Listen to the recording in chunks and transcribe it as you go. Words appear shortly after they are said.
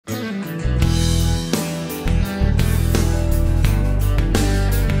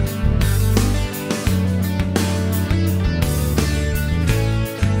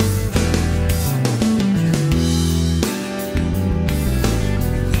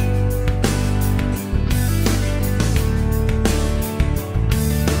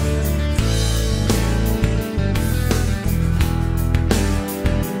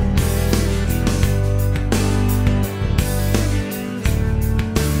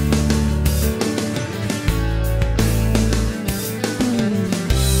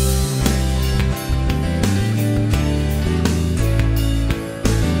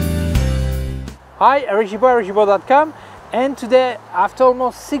Hi, Eric Gibaud, ericgibaud.com, and today, after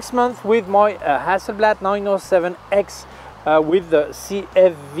almost 6 months with my Hasselblad 907X with the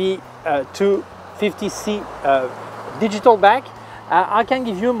CFVII 250C digital back, I can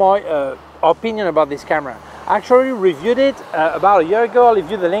give you my opinion about this camera. I actually reviewed it about a year ago. I'll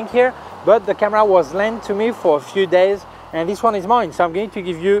leave you the link here, but the camera was lent to me for a few days, and this one is mine. So I'm going to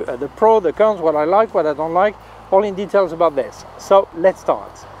give you the pros, the cons, what I like, what I don't like, all in details about this. So let's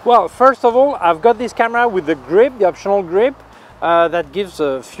start. Well, first of all, I've got this camera with the grip, the optional grip, that gives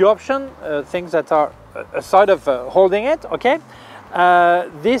a few options, things that are aside of holding it, okay?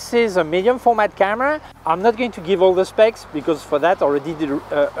 This is a medium format camera. I'm not going to give all the specs because for that I already did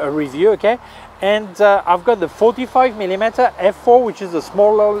a review, okay? And I've got the 45mm f4, which is the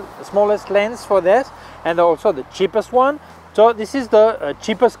smallest lens for this, and also the cheapest one. So this is the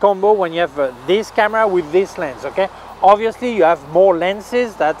cheapest combo when you have this camera with this lens, okay? Obviously you have more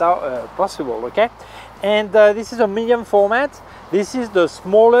lenses that are possible, okay? And this is a medium format. This is the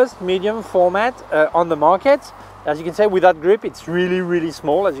smallest medium format on the market. As you can see, with that grip, it's really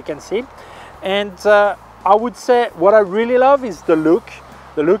small, as you can see. And I would say what I really love is the look.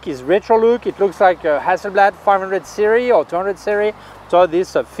 The look is retro look. It looks like a Hasselblad 500 series or 200 series. So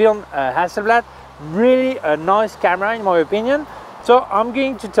this film Hasselblad, really a nice camera in my opinion. So I'm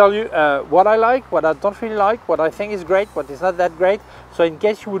going to tell you what I like, what I don't really like, what I think is great, what is not that great. So in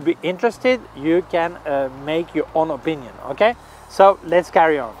case you would be interested, you can make your own opinion, okay? So let's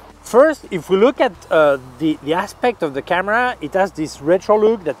carry on. First, if we look at the aspect of the camera, it has this retro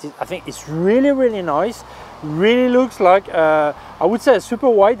look that I think is really nice. Really looks like, I would say, a super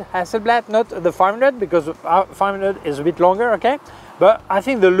wide Hasselblad, not the 500, because 500 is a bit longer, okay? But I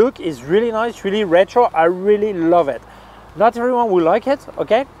think the look is really nice, really retro. I really love it. Not everyone will like it,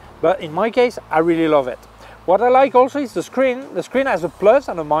 okay? But in my case, I really love it. What I like also is the screen. The screen has a plus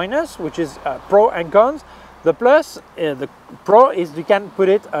and a minus, which is pro and cons. The plus, the pro is you can put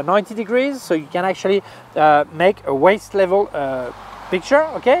it 90 degrees, so you can actually make a waist level picture,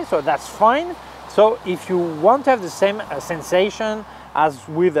 okay? So that's fine. So if you want to have the same sensation as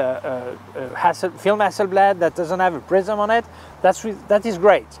with a film Hasselblad that doesn't have a prism on it, that is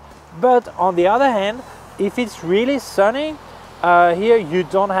great. But on the other hand, if it's really sunny, here you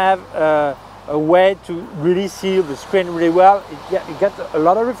don't have a way to really see the screen really well. You get a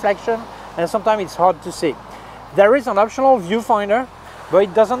lot of reflection, and sometimes it's hard to see. There is an optional viewfinder, but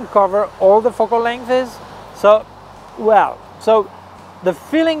it doesn't cover all the focal lengths. So, well, so the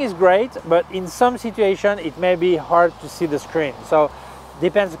feeling is great, but in some situation it may be hard to see the screen. So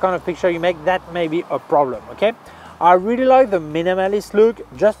depends the kind of picture you make, that may be a problem, okay? I really like the minimalist look,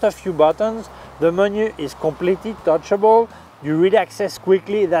 just a few buttons. The menu is completely touchable. You really access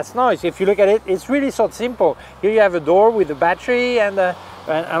quickly, that's nice. If you look at it, it's really so simple. Here you have a door with a battery and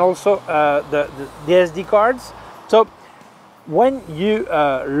also the SD cards. So when you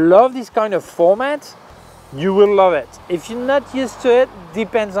love this kind of format, you will love it. If you're not used to it,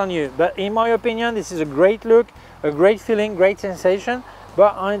 depends on you. But in my opinion, this is a great look, a great feeling, great sensation.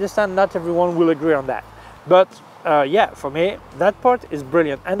 But I understand not everyone will agree on that. But yeah, for me, that part is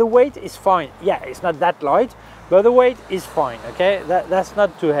brilliant. And the weight is fine. Yeah, it's not that light, but the weight is fine, okay? That's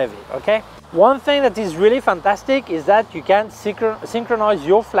not too heavy, okay? One thing that is really fantastic is that you can synchronize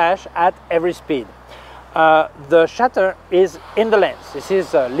your flash at every speed. The shutter is in the lens. This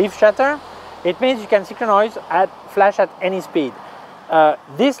is a leaf shutter. It means you can synchronize flash at any speed.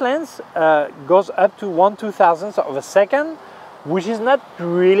 This lens goes up to 1/2000th of a second, which is not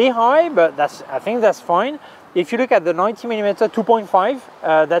really high, but I think that's fine. If you look at the 90mm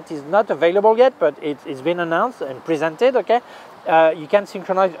 2.5, that is not available yet, but it's been announced and presented, okay? You can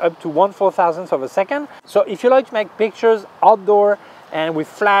synchronize up to 1/4000th of a second. So if you like to make pictures outdoor and with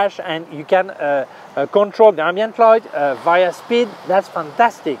flash, and you can control the ambient light via speed, that's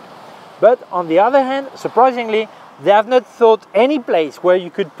fantastic. But on the other hand, surprisingly, they have not thought any place where you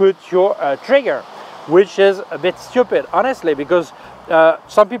could put your trigger, which is a bit stupid, honestly, because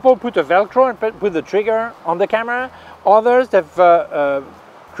some people put a Velcro and put the trigger on the camera. Others have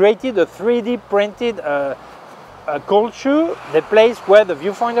created a 3D printed cold shoe. They place where the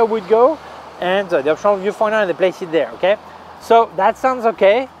viewfinder would go, and the optional viewfinder, and they place it there, okay? So that sounds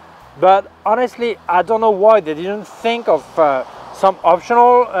okay, but honestly, I don't know why they didn't think of some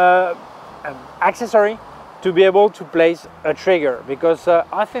optional accessory to be able to place a trigger, because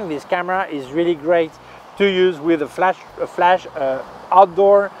I think this camera is really great to use with a flash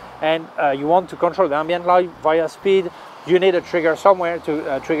outdoor, and you want to control the ambient light via speed. You need a trigger somewhere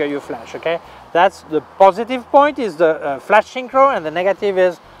to trigger your flash, okay? That's the positive point, is the flash synchro, and the negative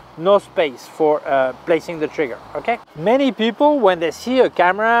is no space for placing the trigger. Okay, many people, when they see a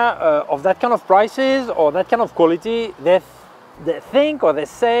camera of that kind of prices or that kind of quality, they think or they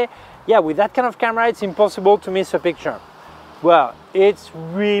say, yeah, with that kind of camera it's impossible to miss a picture. Well, it's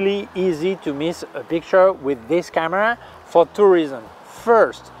really easy to miss a picture with this camera for two reasons.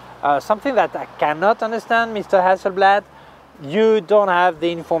 First, something that I cannot understand, Mr. Hasselblad, you don't have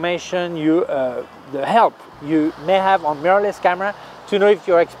the information, the help you may have on mirrorless camera to know if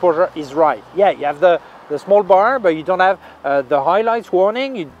your exposure is right. Yeah, you have the small bar, but you don't have the highlights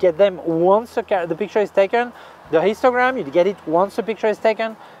warning. You get them once the picture is taken. The histogram, you get it once the picture is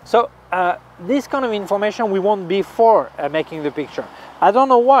taken. So this kind of information we want before making the picture. I don't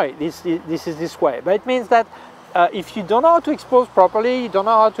know why this is this way, but it means that if you don't know how to expose properly, you don't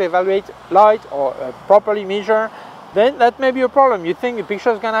know how to evaluate light or properly measure, then that may be a problem. You think the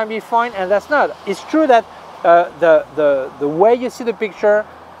picture is gonna be fine, and that's not. It's true that the way you see the picture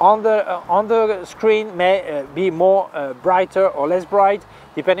on the screen may be more brighter or less bright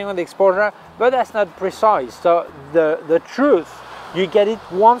depending on the exposure, but that's not precise. So the truth, you get it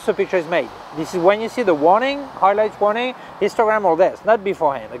once the picture is made. This is when you see the warning, highlights warning, histogram, all this, not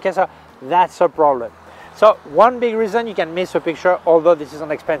beforehand. Okay, so that's a problem. So one big reason you can miss a picture, although this is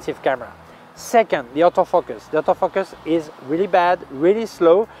an expensive camera. Second, the autofocus. The autofocus is really bad, really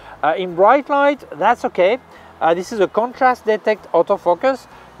slow. In bright light, that's okay. This is a contrast detect autofocus,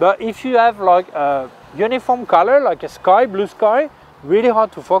 but if you have like a uniform color, like a sky, blue sky, really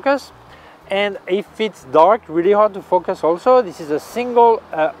hard to focus. And if it's dark, really hard to focus also. This is a single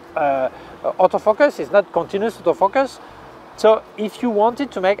autofocus, it's not continuous autofocus. So if you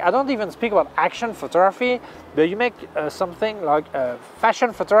wanted to make, I don't even speak about action photography, but you make something like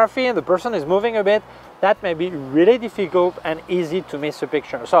fashion photography and the person is moving a bit, that may be really difficult and easy to miss a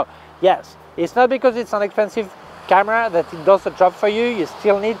picture. So yes, it's not because it's an expensive camera that it does the job for you. You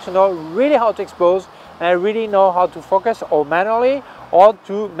still need to know really how to expose and really know how to focus, or manually, or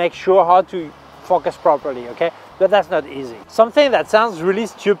to make sure how to focus properly, okay? But that's not easy. Something that sounds really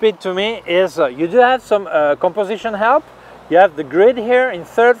stupid to me is you do have some composition help. You have the grid here in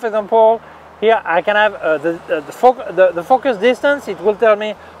third, for example. Here I can have the focus distance. It will tell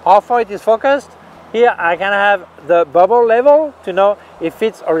me how far it is focused. Here I can have the bubble level to know if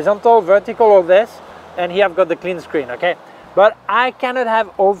it's horizontal, vertical, or this. And here I've got the clean screen, okay? But I cannot have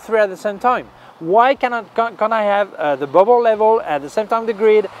all three at the same time. Why can't I have the bubble level, at the same time the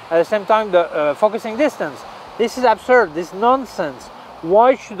grid, at the same time the focusing distance? This is absurd, this is nonsense.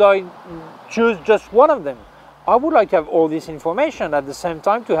 Why should I choose just one of them? I would like to have all this information at the same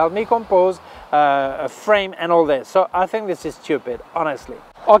time to help me compose a frame and all this. So I think this is stupid, honestly.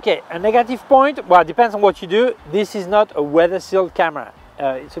 Okay, a negative point, well, it depends on what you do. This is not a weather sealed camera.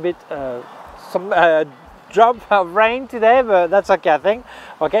 It's a bit some drop of rain today, but that's okay, I think.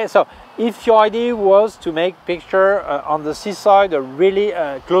 Okay, so if your idea was to make picture on the seaside or really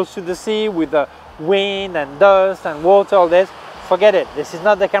close to the sea with the wind and dust and water, all this, forget it. This is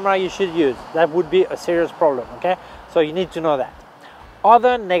not the camera you should use. That would be a serious problem, okay? So you need to know that.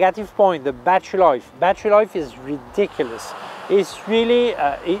 Other negative point, the battery life. Battery life is ridiculous. It's really,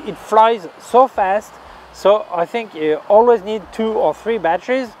 it flies so fast. So I think you always need 2 or 3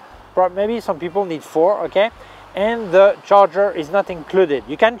 batteries. Maybe some people need 4, okay? And the charger is not included.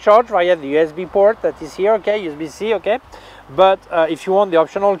 You can charge via the USB port that is here, okay? USB-C, okay? But if you want the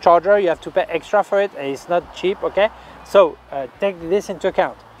optional charger, you have to pay extra for it, and it's not cheap, okay? So take this into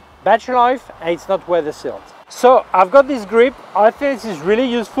account. Battery life, and it's not weather sealed. So I've got this grip. I think this is really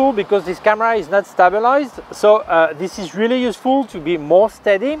useful because this camera is not stabilized. So this is really useful to be more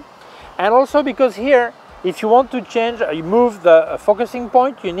steady. And also because here, if you want to change, you move the focusing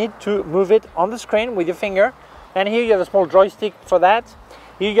point, you need to move it on the screen with your finger. And here you have a small joystick for that.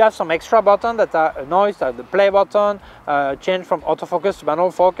 Here you have some extra buttons that are noise, like the play button, change from autofocus to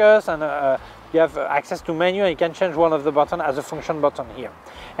manual focus, and you have access to menu, and you can change one of the buttons as a function button here.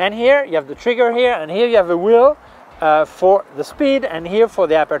 And here you have the trigger here, and here you have a wheel for the speed, and here for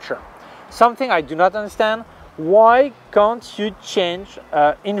the aperture. Something I do not understand, why can't you change,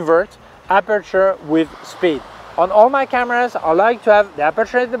 invert aperture with speed? On all my cameras, I like to have the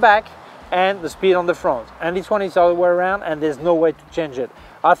aperture at the back and the speed on the front, and this one is all the way around, and there's no way to change it.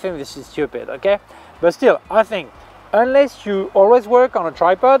 I think this is stupid, okay? But still, I think unless you always work on a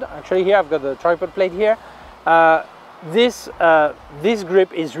tripod, actually here I've got the tripod plate here, this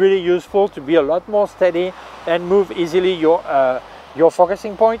grip is really useful to be a lot more steady and move easily your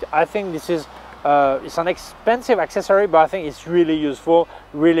focusing point. I think this is it's an expensive accessory, but I think it's really useful,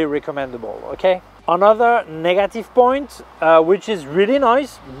 really recommendable, okay? Another negative point, which is really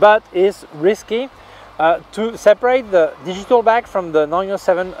nice but is risky, To separate the digital back from the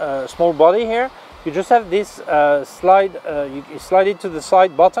 907 small body here, you just have this slide, you slide it to the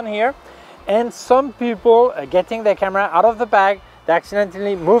side button here, and some people getting their camera out of the bag, they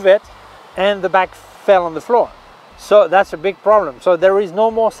accidentally move it and the bag fell on the floor. So that's a big problem. So there is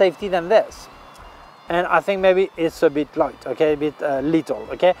no more safety than this. And I think maybe it's a bit light, okay, a bit little,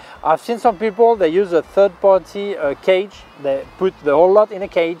 okay. I've seen some people, they use a third-party cage, they put the whole lot in a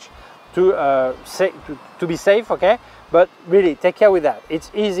cage to be safe, okay, but really take care with that. It's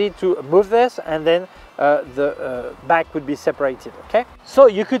easy to move this and then the back would be separated, okay. So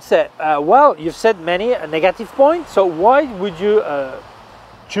you could say, well, you've said many negative points, so why would you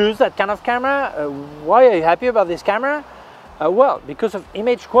choose that kind of camera? Why are you happy about this camera? Well, because of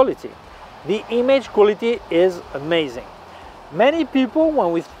image quality. The image quality is amazing. Many people,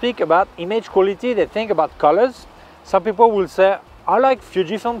 when we speak about image quality, they think about colors. Some people will say, I like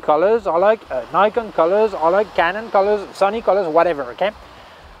Fujifilm colors, I like Nikon colors, I like Canon colors, Sony colors, whatever, okay?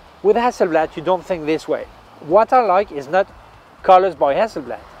 With Hasselblad, you don't think this way. What I like is not colors by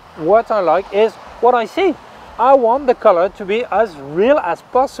Hasselblad. What I like is what I see. I want the color to be as real as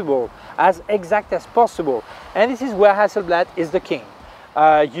possible, as exact as possible. And this is where Hasselblad is the king.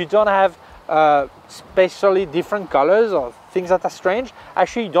 You don't have spatially different colors or things that are strange.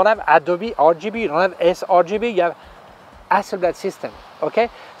 Actually, you don't have Adobe RGB, you don't have sRGB, you have Hasselblad system, okay?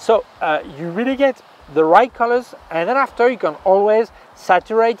 So you really get the right colors, and then after you can always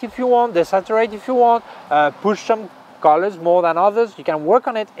saturate if you want, desaturate if you want, push some colors more than others. You can work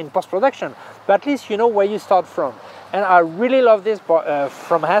on it in post-production, but at least you know where you start from. And I really love this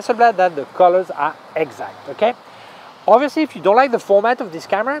from Hasselblad, that the colors are exact, okay? Obviously, if you don't like the format of this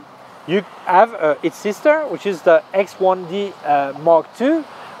camera, you have its sister, which is the X1D Mark II.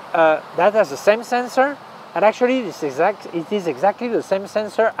 That has the same sensor. And actually, it is exactly the same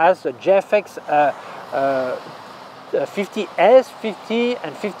sensor as the GFX 50S, 50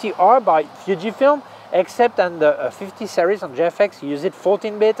 and 50R by Fujifilm, except on the 50 series on GFX, you use it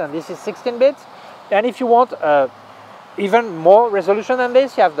 14-bit and this is 16-bit. And if you want even more resolution than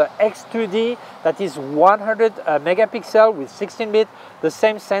this, you have the X2D that is 100 megapixel with 16-bit, the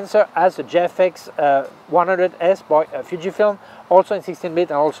same sensor as the GFX 100S by Fujifilm, also in 16-bit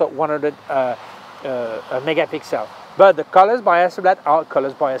and also 100 megapixel. But the colors by Hasselblad are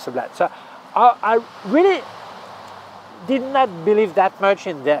colors by Hasselblad. So I really did not believe that much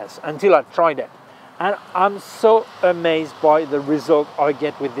in this until I tried it. And I'm so amazed by the result I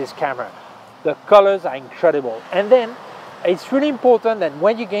get with this camera. The colors are incredible. And then it's really important that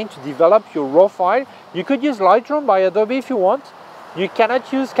when you're going to develop your raw file, you could use Lightroom by Adobe if you want. You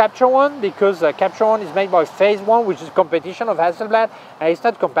cannot use Capture One because Capture One is made by Phase One, which is competition of Hasselblad, and it's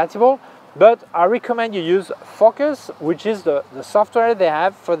not compatible. But I recommend you use Focus, which is the software they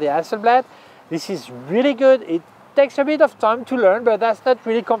have for the Hasselblad. This is really good. It takes a bit of time to learn, but that's not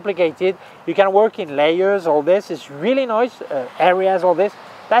really complicated. You can work in layers, all this. It's really nice, areas, all this.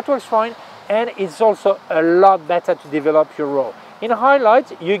 That works fine. And it's also a lot better to develop your RAW. In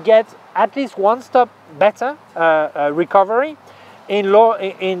highlights, you get at least one step better recovery.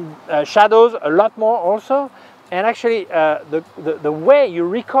 In shadows, a lot more also. And actually, the way you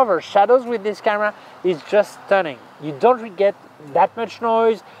recover shadows with this camera is just stunning. You don't get that much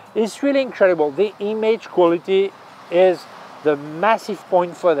noise. It's really incredible. The image quality is the massive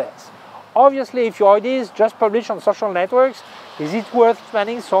point for this. Obviously, if your idea is just publish on social networks, is it worth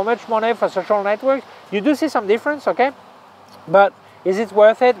spending so much money for social networks? You do see some difference, okay? But is it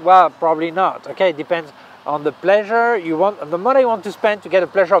worth it? Well, probably not, okay? It depends on the pleasure you want, the money you want to spend to get the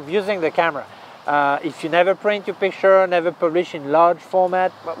pleasure of using the camera. If you never print your picture, never publish in large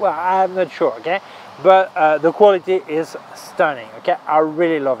format, well, I'm not sure, okay? But the quality is stunning, okay? I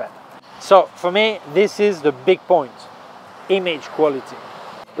really love it. So for me, this is the big point, image quality.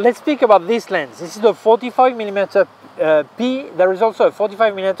 Let's speak about this lens. This is the 45mm P. There is also a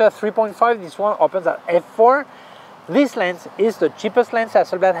 45mm 3.5. This one opens at f4. This lens is the cheapest lens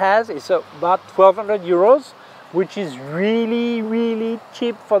Hasselblad has. It's about 1,200 euros, which is really, really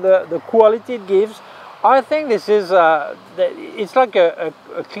cheap for the quality it gives. I think this is, it's like a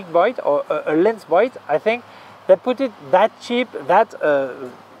click bite or a lens bite. I think they put it that cheap, that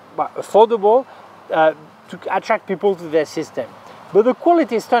affordable to attract people to their system. But the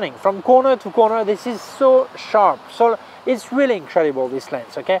quality is stunning. From corner to corner, this is so sharp. So it's really incredible, this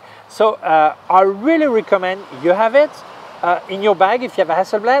lens, okay? So I really recommend you have it in your bag if you have a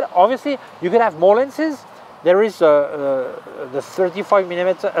Hasselblad. Obviously, you can have more lenses. There is the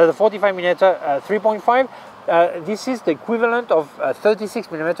 45mm, the 45mm 3.5. This is the equivalent of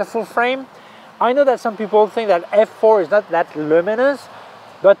 36mm full frame. I know that some people think that f4 is not that luminous.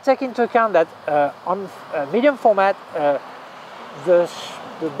 but take into account that on medium format, the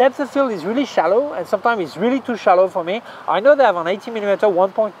depth of field is really shallow, and sometimes it's really too shallow for me. I know they have an 80mm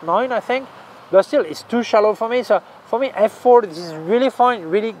 1.9, I think, but still it's too shallow for me. So for me, f4, this is really fine,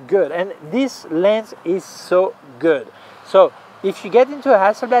 really good, and this lens is so good. So if you get into a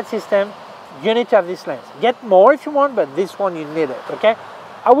Hasselblad system, you need to have this lens. Get more if you want, but this one you need it, okay?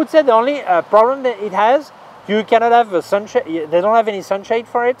 I would say the only problem that it has, you cannot have a sunshade. They don't have any sunshade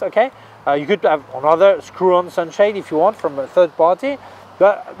for it, okay? You could have another screw-on sunshade if you want from a third party,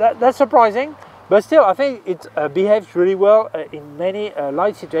 but that's surprising. But still, I think it behaves really well in many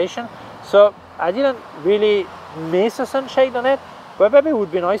light situations. So I didn't really miss a sunshade on it, but maybe it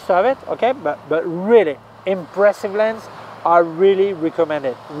would be nice to have it, okay? But really impressive lens. I really recommend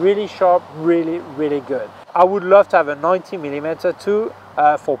it. Really sharp, really, really good. I would love to have a 90mm too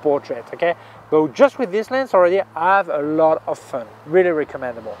for portrait, okay? But just with this lens already, I have a lot of fun. Really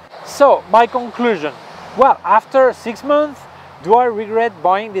recommendable. So my conclusion. Well, after 6 months, do I regret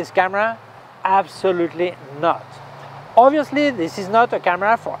buying this camera? Absolutely not. Obviously, this is not a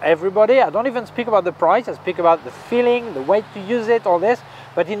camera for everybody. I don't even speak about the price. I speak about the feeling, the way to use it, all this.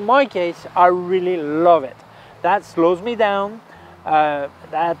 But in my case, I really love it. That slows me down.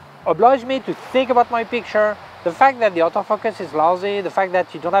 That obliges me to think about my picture. The fact that the autofocus is lousy, the fact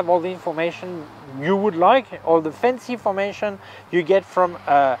that you don't have all the information you would like, all the fancy information you get from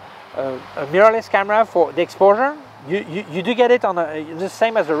a mirrorless camera for the exposure. You do get it on the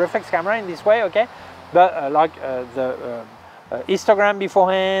same as a reflex camera in this way, okay? But like the histogram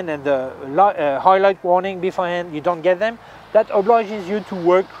beforehand and the highlight warning beforehand, you don't get them. That obliges you to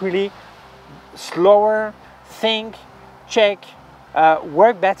work really slower, think, check,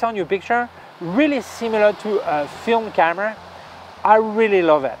 work better on your picture. Really similar to a film camera. I really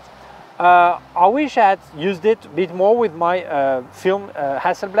love it. I wish I had used it a bit more with my film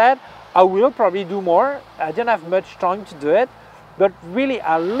Hasselblad. I will probably do more. I didn't have much time to do it, but really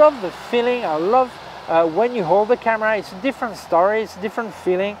I love the feeling. I love when you hold the camera. It's a different story, it's a different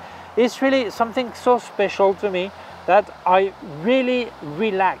feeling. It's really something so special to me that I really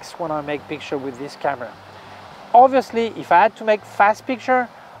relax when I make picture with this camera. Obviously, if I had to make fast picture,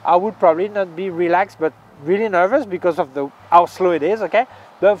 I would probably not be relaxed, but really nervous because of how slow it is, okay?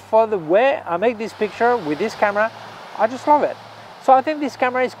 But for the way I make this picture with this camera, I just love it. So I think this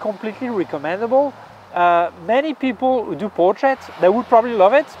camera is completely recommendable. Many people who do portraits, they would probably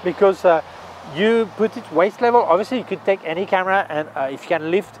love it because you put it waist level. Obviously, you could take any camera, and if you can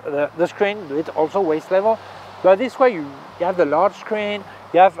lift the screen, do it also waist level. But this way, you have the large screen,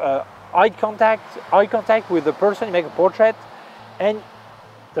 you have eye contact with the person you make a portrait, and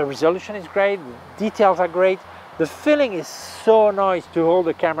the resolution is great, the details are great. The feeling is so nice to hold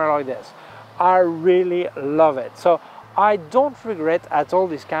the camera like this. I really love it. So I don't regret at all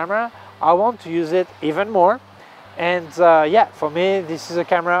this camera. I want to use it even more. And yeah, for me, this is a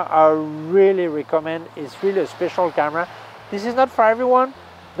camera I really recommend. It's really a special camera. This is not for everyone.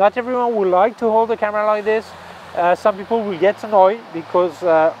 Not everyone will like to hold a camera like this. Some people will get annoyed because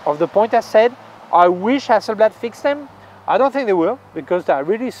of the point I said. I wish Hasselblad fixed them. I don't think they will, because they are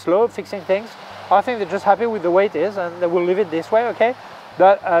really slow at fixing things. I think they're just happy with the way it is, and they will leave it this way, okay?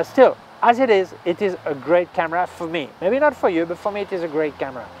 But still, as it is a great camera for me. Maybe not for you, but for me it is a great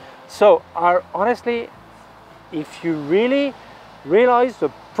camera. So honestly, if you really realize the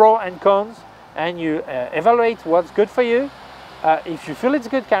pros and cons and you evaluate what's good for you, if you feel it's a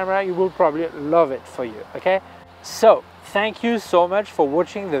good camera, you will probably love it for you, okay? So thank you so much for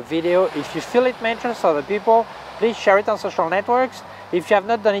watching the video. If you feel it may interest other people, please share it on social networks. If you have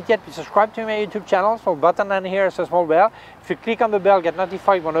not done it yet, please subscribe to my YouTube channel. So button down here is a small bell. If you click on the bell, get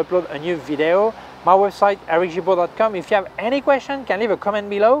notified when I upload a new video. My website, ericgibaud.com. If you have any question, can leave a comment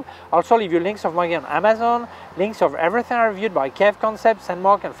below. Also leave your links of my game on Amazon, links of everything I reviewed by K&F Concept,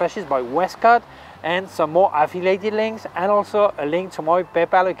 Sandmarc and Flashes by Westcott, and some more affiliated links, and also a link to my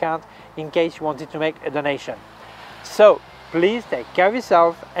PayPal account in case you wanted to make a donation. So please take care of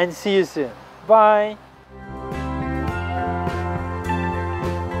yourself and see you soon. Bye.